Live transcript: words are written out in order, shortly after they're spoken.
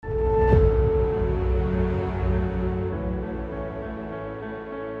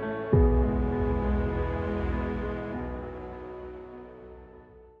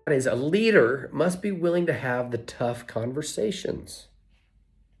is a leader must be willing to have the tough conversations.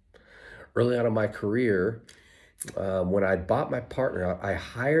 Early on in my career, when I bought my partner out, I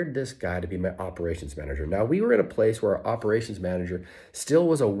hired this guy to be my operations manager. Now, we were in a place where our operations manager still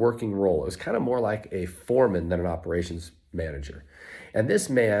was a working role. It was kind of more like a foreman than an operations manager. And this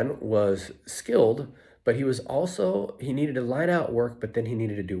man was skilled, but he needed to line out work, but then he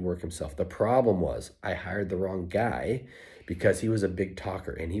needed to do work himself. The problem was I hired the wrong guy because he was a big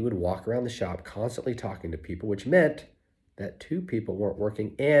talker and he would walk around the shop constantly talking to people, which meant that two people weren't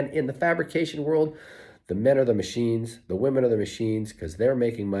working. And in the fabrication world, the men are the machines, the women are the machines, because they're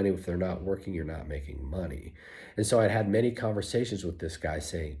making money. If they're not working, you're not making money. And so I'd had many conversations with this guy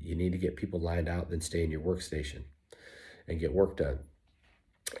saying, you need to get people lined out, then stay in your workstation and get work done.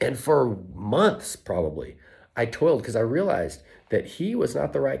 And for months, probably, I toiled because I realized that he was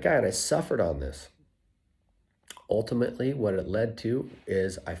not the right guy, and I suffered on this. Ultimately, what it led to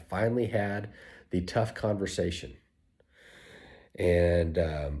is I finally had the tough conversation. And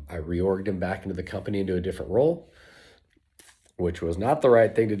I reorged him back into the company into a different role, which was not the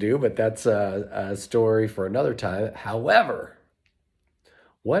right thing to do, but that's a story for another time. However,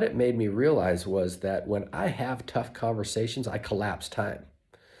 what it made me realize was that when I have tough conversations, I collapse time.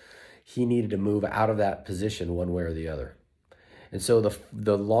 He needed to move out of that position one way or the other. And so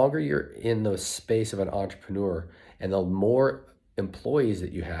the longer you're in the space of an entrepreneur and the more employees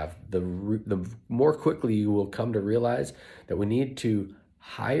that you have, the more quickly you will come to realize that we need to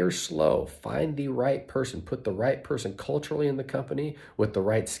hire slow, find the right person, put the right person culturally in the company with the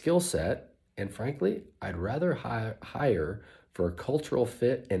right skill set. And frankly, I'd rather hire for a cultural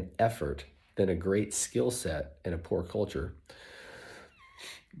fit and effort than a great skill set and a poor culture.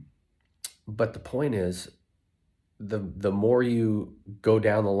 But the point is, the more you go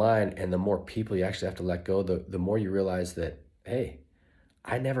down the line and the more people you actually have to let go, the more you realize that, hey,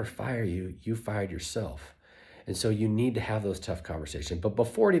 I never fire you, you fired yourself. And so you need to have those tough conversations. But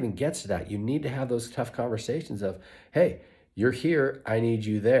before it even gets to that, you need to have those tough conversations of, hey, you're here, I need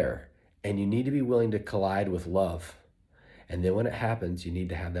you there. And you need to be willing to collide with love. And then when it happens, you need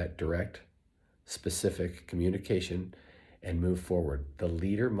to have that direct, specific communication and move forward. The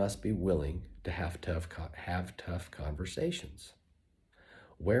leader must be willing to have tough conversations.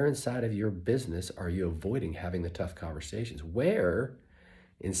 Where inside of your business are you avoiding having the tough conversations? Where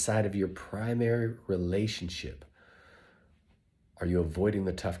inside of your primary relationship are you avoiding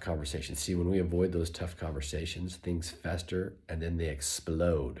the tough conversations? See, when we avoid those tough conversations, things fester and then they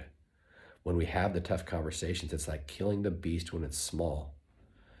explode. When we have the tough conversations, it's like killing the beast when it's small.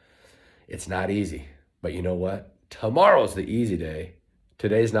 It's not easy, but you know what? Tomorrow's the easy day.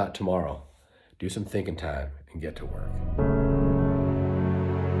 Today's not tomorrow. Do some thinking time and get to work.